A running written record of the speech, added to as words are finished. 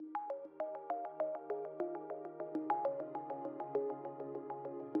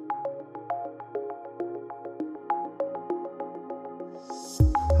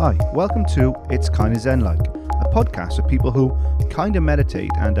Hi, welcome to It's Kinda Zen Like, a podcast for people who kinda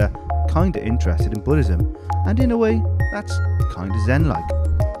meditate and are kinda interested in Buddhism, and in a way, that's kinda Zen like.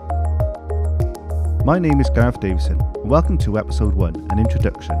 My name is Gareth Davison, and welcome to episode 1, an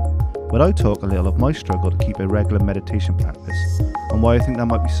introduction, where I talk a little of my struggle to keep a regular meditation practice, and why I think that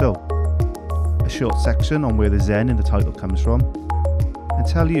might be so. A short section on where the Zen in the title comes from, and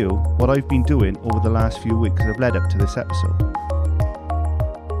tell you what I've been doing over the last few weeks that have led up to this episode.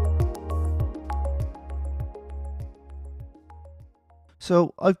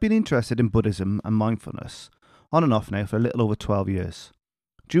 So, I've been interested in Buddhism and mindfulness on and off now for a little over 12 years.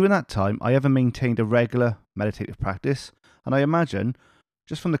 During that time, I haven't maintained a regular meditative practice, and I imagine,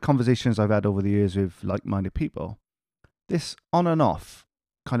 just from the conversations I've had over the years with like-minded people, this on and off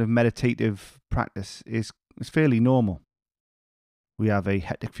kind of meditative practice is fairly normal. We have a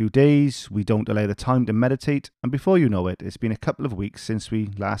hectic few days, we don't allow the time to meditate, and before you know it, it's been a couple of weeks since we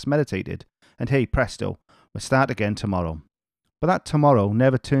last meditated, and hey, presto, we'll start again tomorrow. But that tomorrow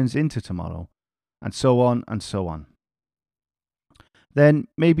never turns into tomorrow, and so on and so on. Then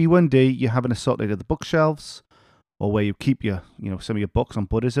maybe one day you're having a sort out of the bookshelves, or where you keep your, some of your books on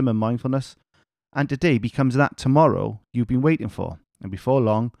Buddhism and mindfulness, and today becomes that tomorrow you've been waiting for, and before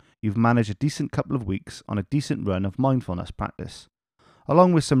long you've managed a decent couple of weeks on a decent run of mindfulness practice,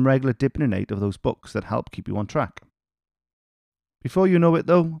 along with some regular dipping in and out of those books that help keep you on track. Before you know it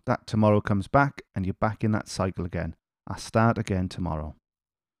though, that tomorrow comes back and you're back in that cycle again. I start again tomorrow.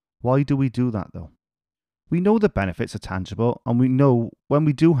 Why do we do that though? We know the benefits are tangible, and we know when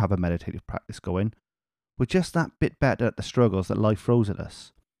we do have a meditative practice going, we're just that bit better at the struggles that life throws at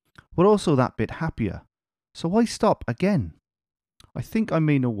us. We're also that bit happier. So why stop again? I think I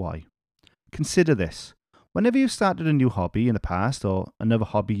may know why. Consider this. Whenever you've started a new hobby in the past, or another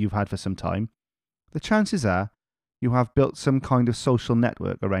hobby you've had for some time, the chances are you have built some kind of social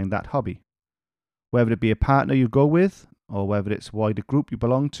network around that hobby. Whether it be a partner you go with, or whether it's a wider group you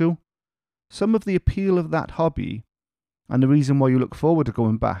belong to, some of the appeal of that hobby and the reason why you look forward to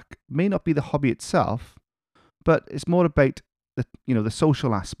going back may not be the hobby itself, but it's more about the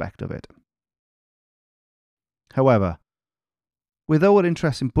social aspect of it. However, with our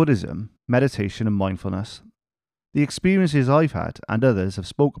interest in Buddhism, meditation and mindfulness, the experiences I've had and others have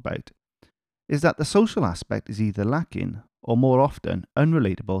spoke about is that the social aspect is either lacking or more often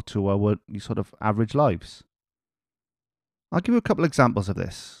unrelatable to our sort of average lives. I'll give you a couple of examples of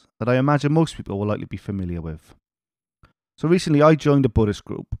this that I imagine most people will likely be familiar with. So recently I joined a Buddhist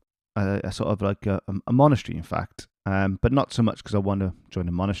group, a sort of like a monastery in fact, but not so much because I want to join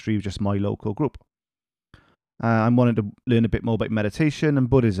a monastery, just my local group. I wanted to learn a bit more about meditation and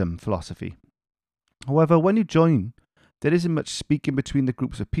Buddhism philosophy. However, when you join, there isn't much speaking between the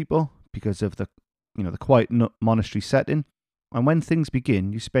groups of people because of the quiet monastery setting, and when things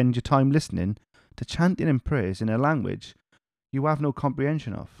begin, you spend your time listening to chanting and prayers in a language you have no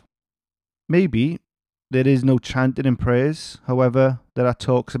comprehension of. Maybe there is no chanting and prayers, however, there are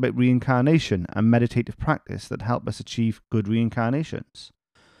talks about reincarnation and meditative practice that help us achieve good reincarnations.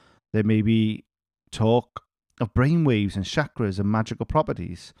 There may be talk of brainwaves and chakras and magical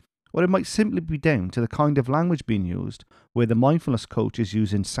properties, or it might simply be down to the kind of language being used, where the mindfulness coach is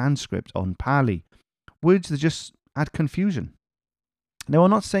using Sanskrit or Pali, words that just add confusion. Now,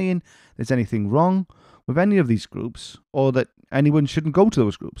 I'm not saying there's anything wrong with any of these groups, or that anyone shouldn't go to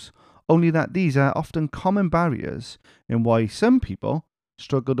those groups, only that these are often common barriers in why some people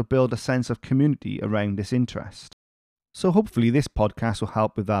struggle to build a sense of community around this interest. So hopefully this podcast will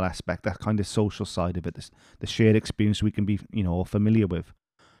help with that aspect, that kind of social side of it, the shared experience we can be, all familiar with.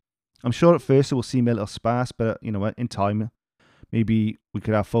 I'm sure at first it will seem a little sparse, but in time, maybe we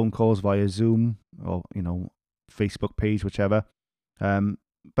could have phone calls via Zoom or Facebook page, whichever.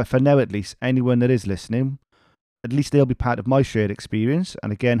 But for now, at least, anyone that is listening, at least they'll be part of my shared experience.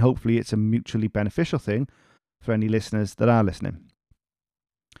 And again, hopefully it's a mutually beneficial thing for any listeners that are listening.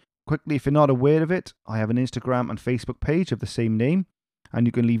 Quickly, if you're not aware of it, I have an Instagram and Facebook page of the same name, and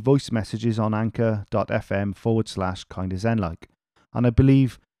you can leave voice messages on anchor.fm/kinda zen like. And I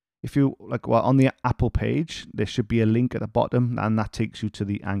believe if you on the Apple page, there should be a link at the bottom, and that takes you to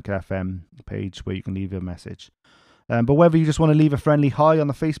the Anchor FM page where you can leave a message. But whether you just want to leave a friendly hi on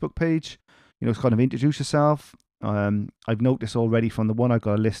the Facebook page, kind of introduce yourself. I've noticed already from the one I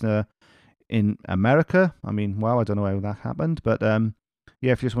got a listener in America. I mean, wow, I don't know how that happened, but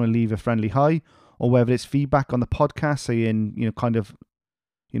if you just want to leave a friendly hi, or whether it's feedback on the podcast, saying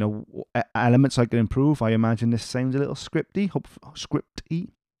elements I can improve. I imagine this sounds a little scripty,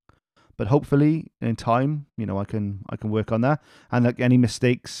 but hopefully in time, I can work on that. And any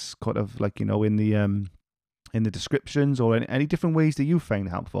mistakes, in the in the descriptions or any different ways that you find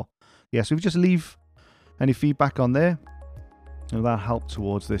helpful. Yeah, so if you just leave any feedback on there, that'll help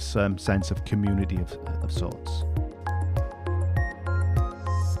towards this sense of community of sorts.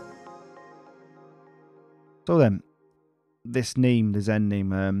 So then, this name, the Zen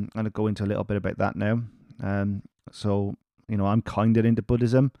name, I'm going to go into a little bit about that now. So, I'm kind of into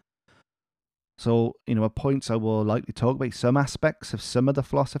Buddhism. So, at points I will likely talk about some aspects of some of the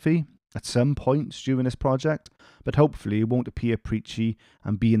philosophy at some points during this project, but hopefully it won't appear preachy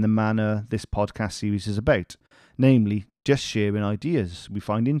and be in the manner this podcast series is about, namely just sharing ideas we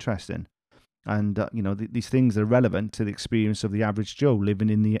find interesting. And, these things are relevant to the experience of the average Joe living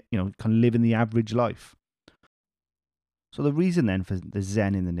in the average life. So the reason then for the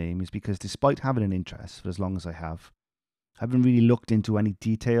Zen in the name is because despite having an interest for as long as I haven't really looked into any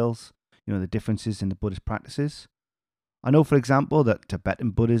details, the differences in the Buddhist practices. I know, for example, that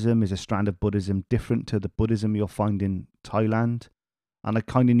Tibetan Buddhism is a strand of Buddhism different to the Buddhism you'll find in Thailand. And I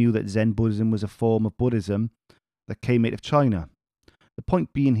kind of knew that Zen Buddhism was a form of Buddhism that came out of China. The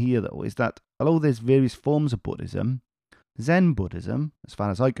point being here, though, is that although there's various forms of Buddhism, Zen Buddhism, as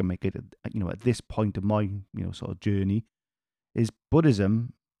far as I can make it, at this point of my, sort of journey, is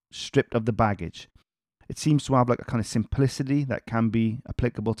Buddhism stripped of the baggage. It seems to have like a kind of simplicity that can be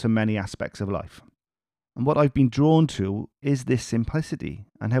applicable to many aspects of life. And what I've been drawn to is this simplicity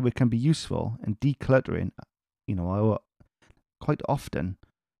and how it can be useful in decluttering, our quite often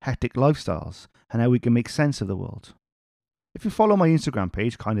hectic lifestyles and how we can make sense of the world. If you follow my Instagram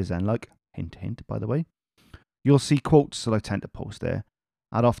page, Kinda Zen like, hint hint by the way, you'll see quotes that I tend to post there,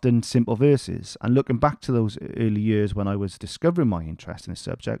 and often simple verses. And looking back to those early years when I was discovering my interest in this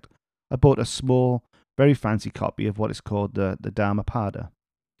subject, I bought a small, very fancy copy of what is called the Dhammapada.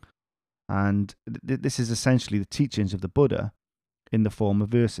 And this is essentially the teachings of the Buddha in the form of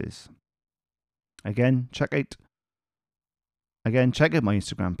verses. Again, check out my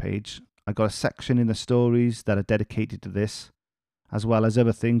Instagram page. I got a section in the stories that are dedicated to this, as well as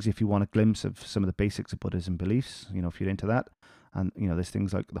other things if you want a glimpse of some of the basics of Buddhism beliefs, if you're into that. And, there's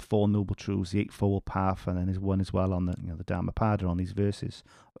things like the Four Noble Truths, the Eightfold Path, and then there's one as well on the Dhammapada on these verses.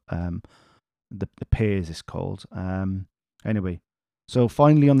 The pairs is called. Anyway, so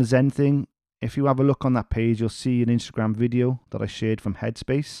finally on the Zen thing, if you have a look on that page, you'll see an Instagram video that I shared from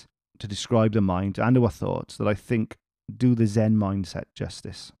Headspace to describe the mind and our thoughts that I think do the Zen mindset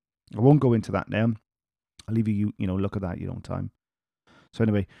justice. I won't go into that now. I'll leave you, look at that at your own time. So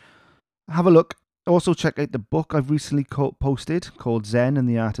anyway, have a look. Also check out the book I've recently posted called Zen and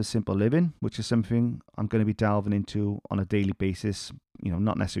the Art of Simple Living, which is something I'm going to be delving into on a daily basis,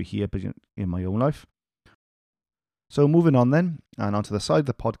 not necessarily here, but in my own life. So moving on then, and onto the side of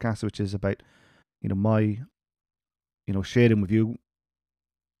the podcast, which is about, my, sharing with you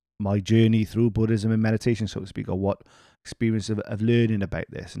my journey through Buddhism and meditation, so to speak, or what experience of learning about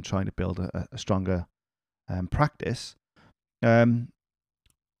this and trying to build a stronger practice.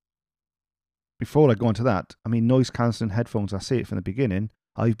 Before I go into that, noise cancelling headphones, I say it from the beginning.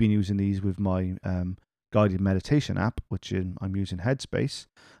 I've been using these with my guided meditation app, which I'm using Headspace.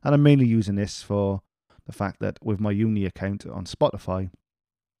 And I'm mainly using this for the fact that with my uni account on Spotify,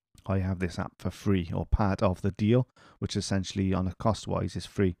 I have this app for free, or part of the deal, which essentially on a cost-wise is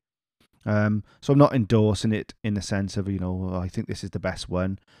free. So I'm not endorsing it in the sense of, I think this is the best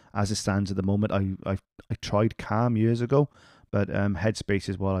one. As it stands at the moment, I tried Calm years ago, but Headspace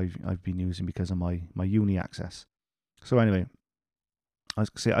is what I've been using because of my uni access. So anyway, I was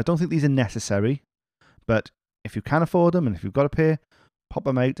going to say, I don't think these are necessary, but if you can afford them and if you've got to pay, pop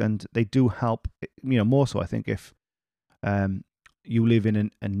them out, and they do help, more so I think if you live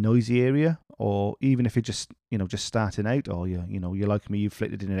in a noisy area, or even if you're just starting out, or you're like me, you've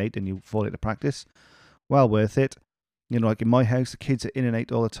flicked it in and out and you fall into practice, well worth it. Like in my house, the kids are in and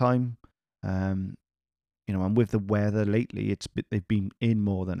out all the time. And with the weather lately, they've been in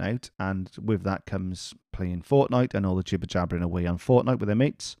more than out, and with that comes playing Fortnite and all the jibber jabbering away on Fortnite with their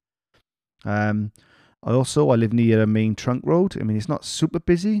mates. I live near a main trunk road. It's not super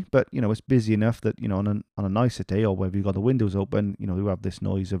busy, but it's busy enough that on a nicer day, or whether you've got the windows open, you have this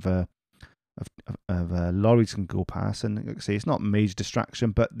noise of lorries can go past, and like I say, it's not a major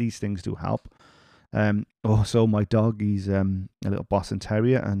distraction, but these things do help. Also, my dog, he's a little Boston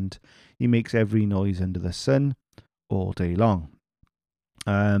Terrier, and he makes every noise under the sun all day long.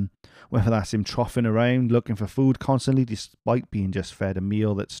 Whether that's him troughing around looking for food constantly despite being just fed a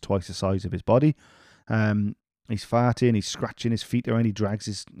meal that's twice the size of his body. He's farting, he's scratching his feet around, he drags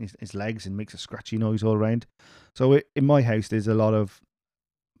his legs and makes a scratchy noise all around. So in my house, there's a lot of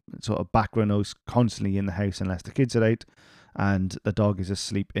sort of background noise constantly in the house unless the kids are out. and the dog is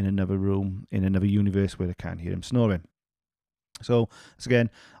asleep in another room, in another universe where they can't hear him snoring. So again,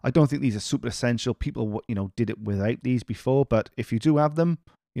 I don't think these are super essential. People, did it without these before, but if you do have them,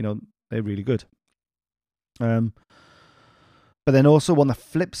 they're really good. But then also on the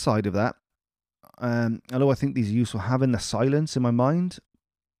flip side of that, although I think these are useful, having the silence in my mind,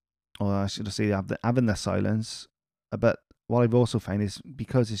 or I should say having the silence, but what I've also found is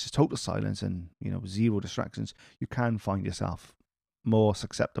because it's just total silence and, zero distractions, you can find yourself more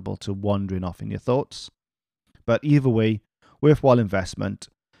susceptible to wandering off in your thoughts. But either way, worthwhile investment,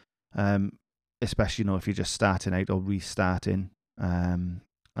 especially, if you're just starting out or restarting,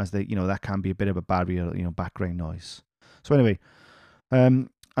 as that can be a bit of a barrier, background noise. So anyway,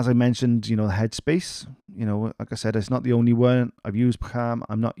 as I mentioned, the Headspace, like I said, it's not the only one. I've used Calm.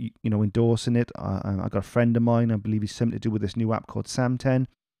 I'm not, endorsing it. I got a friend of mine, I believe he's something to do with this new app called Sam10.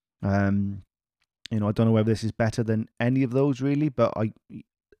 I don't know whether this is better than any of those really, but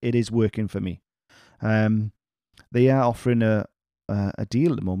it is working for me. They are offering a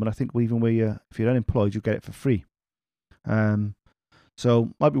deal at the moment. I think even if you're unemployed, you get it for free. So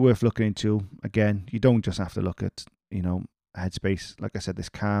might be worth looking into. Again, you don't just have to look at, Headspace. Like I said, there's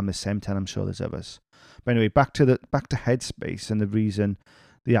Calm, there's Sam10, I'm sure there's others. But anyway, back to Headspace, and the reason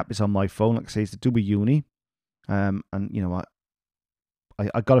the app is on my phone, like I say, is to do with uni. And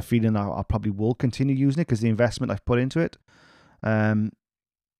I got a feeling I probably will continue using it because the investment I've put into it.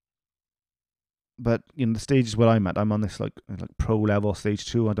 But the stages where I'm at, I'm on this like pro level, stage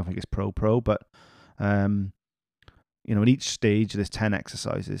 2. I don't think it's pro, but in each stage there's 10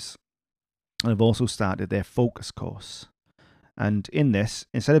 exercises. And I've also started their focus course. And in this,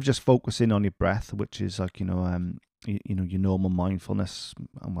 instead of just focusing on your breath, which is like your normal mindfulness,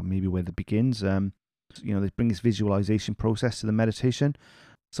 and maybe where it begins, they bring this visualization process to the meditation.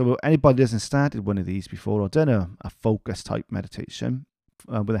 So anybody that hasn't started one of these before or done a focus type meditation,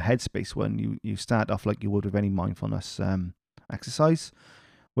 with a Headspace one, you start off like you would with any mindfulness exercise,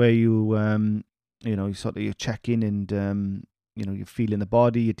 where you you check in and you're feeling the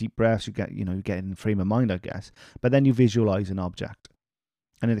body, your deep breaths, you get in the frame of mind, I guess. But then you visualize an object.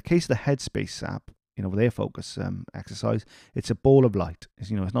 And in the case of the Headspace app, with their focus exercise, it's a ball of light. It's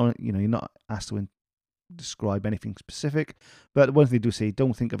not you're not asked to describe anything specific, but one thing they do say,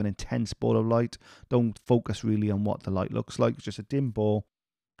 don't think of an intense ball of light. Don't focus really on what the light looks like. It's just a dim ball,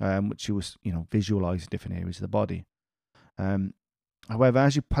 which you visualize in different areas of the body. However,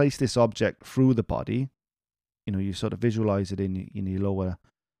 as you place this object through the body, you sort of visualize it in your lower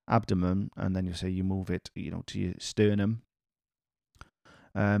abdomen, and then you move it, to your sternum.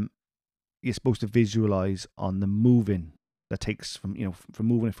 You're supposed to visualize on the moving that takes from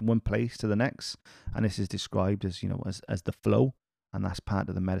moving it from one place to the next, and this is described as as the flow, and that's part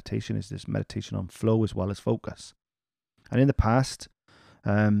of the meditation, is this meditation on flow as well as focus. And in the past,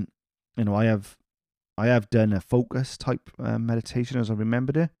 I have done a focus type meditation as I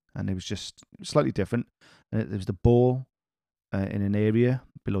remembered it, and it was just slightly different. And there was the ball in an area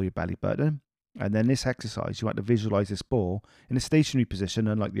below your belly button, and then this exercise, you had to visualize this ball in a stationary position,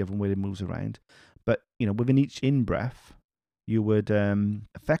 unlike the other one where it moves around. But within each in breath, you would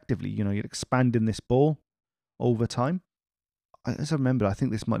effectively, you're expanding this ball over time. As I remember, I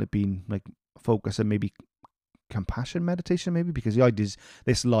think this might have been like focus and maybe compassion meditation, maybe, because the idea is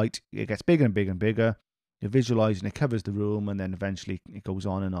this light, it gets bigger and bigger and bigger. You're visualizing it covers the room, and then eventually it goes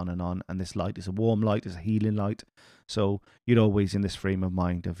on and on and on. And this light is a warm light, is a healing light. So you're always in this frame of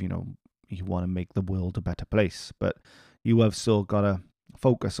mind of, you want to make the world a better place, but you have still got to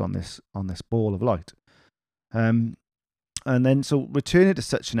focus on this ball of light. And then, so returning to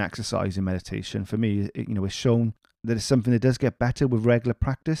such an exercise in meditation, for me, is shown that it's something that does get better with regular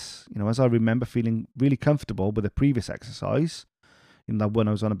practice. As I remember feeling really comfortable with the previous exercise, that one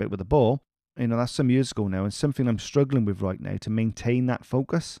I was on a bit with the ball, that's some years ago now, and something I'm struggling with right now to maintain that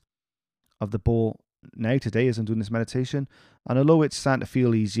focus of the ball now today as I'm doing this meditation. And although it's starting to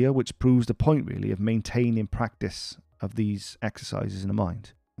feel easier, which proves the point really of maintaining practice of these exercises in the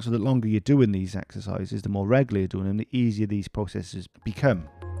mind. So the longer you're doing these exercises, the more regularly you're doing them, the easier these processes become.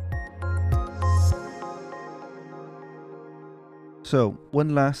 So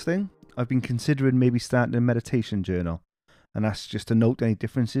one last thing, I've been considering maybe starting a meditation journal, and that's just to note any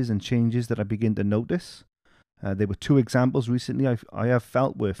differences and changes that I begin to notice. There were 2 examples recently I have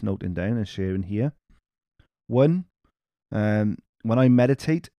felt worth noting down and sharing here. One, when I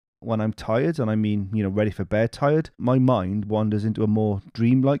meditate, when I'm tired, and I mean, ready for bed tired, my mind wanders into a more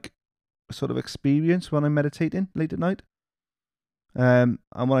dreamlike sort of experience when I'm meditating late at night. And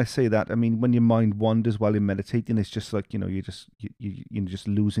when I say that, I mean, when your mind wanders while you're meditating, it's just like, you're just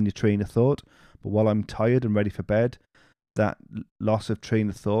losing your train of thought. But while I'm tired and ready for bed, that loss of train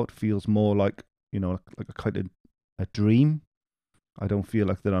of thought feels more like, like a kind of a dream. I don't feel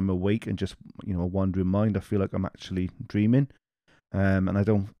like that I'm awake and just, a wandering mind. I feel like I'm actually dreaming. And I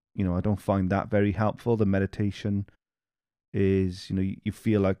don't find that very helpful. The meditation is, you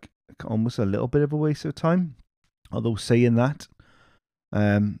feel like almost a little bit of a waste of time. Although saying that,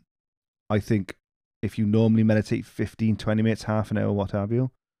 I think if you normally meditate 15, 20 minutes, half an hour, what have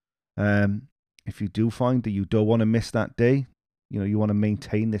you, if you do find that you don't want to miss that day, you want to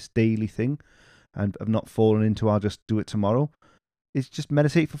maintain this daily thing and have not fallen into, I'll just do it tomorrow, is just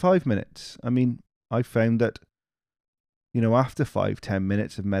meditate for 5 minutes. I mean, I found that, after 5-10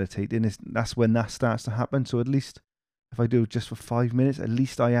 minutes of meditating, that's when that starts to happen. So at least if I do it just for 5 minutes, at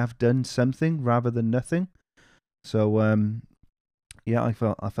least I have done something rather than nothing. So, yeah, I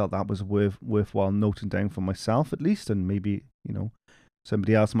felt that was worthwhile noting down for myself at least, and maybe,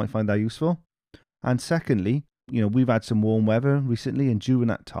 somebody else might find that useful. And secondly, we've had some warm weather recently, and during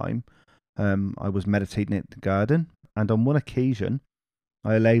that time, I was meditating at the garden, and on one occasion,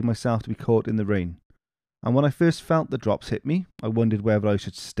 I allowed myself to be caught in the rain. And when I first felt the drops hit me, I wondered whether I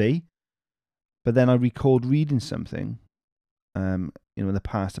should stay. But then I recalled reading something, in the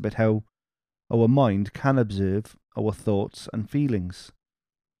past about how our mind can observe our thoughts and feelings.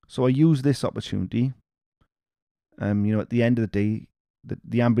 So I used this opportunity. At the end of the day,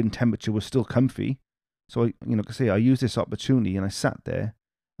 the ambient temperature was still comfy. So I used this opportunity and I sat there,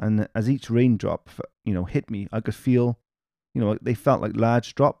 and as each raindrop, hit me, I could feel, they felt like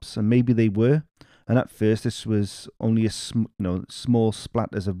large drops, and maybe they were. And at first, this was only small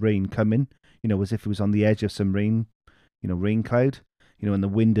splatters of rain coming, as if it was on the edge of some rain cloud, and the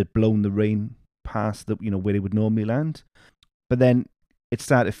wind had blown the rain past the, where it would normally land. But then it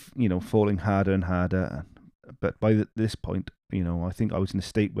started, falling harder and harder. But by this point, I think I was in a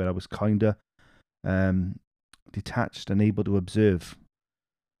state where I was kind of detached and able to observe.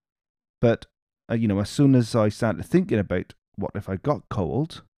 But, as soon as I started thinking about what if I got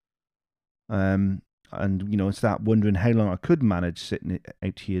cold, and, start wondering how long I could manage sitting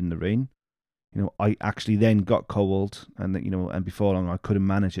out here in the rain, I actually then got cold, and, and before long I couldn't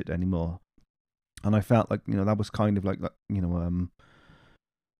manage it anymore. And I felt like, that was kind of like,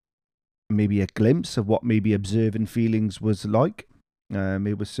 maybe a glimpse of what maybe observing feelings was like.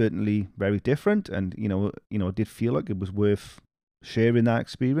 It was certainly very different, and, I did feel like it was worth sharing that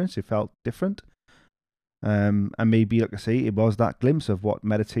experience. It felt different. And maybe, like I say, it was that glimpse of what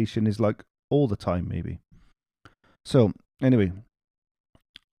meditation is like all the time, maybe. So, anyway,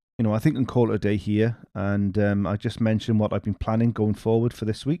 I think I can call it a day here, and I just mentioned what I've been planning going forward for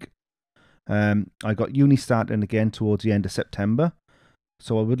this week. I got uni starting again towards the end of September,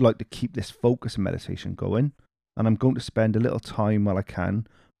 so I would like to keep this focus meditation going, and I'm going to spend a little time while I can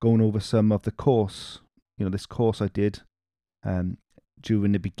going over some of the course, this course I did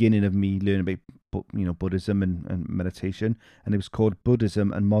during the beginning of me learning about Buddhism and meditation, and it was called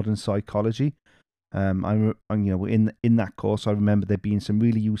Buddhism and Modern Psychology. In that course, I remember there being some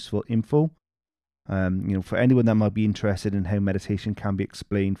really useful info. For anyone that might be interested in how meditation can be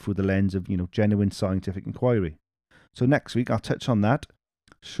explained through the lens of genuine scientific inquiry. So next week I'll touch on that.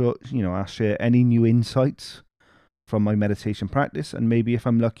 So I'll share any new insights from my meditation practice, and maybe if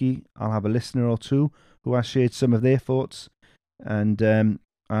I'm lucky, I'll have a listener or two who has shared some of their thoughts, and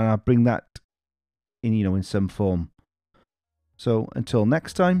I'll bring that in some form. So until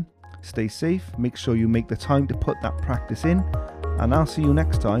next time, stay safe, make sure you make the time to put that practice in, and I'll see you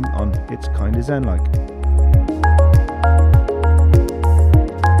next time on It's Kinda Zen Like.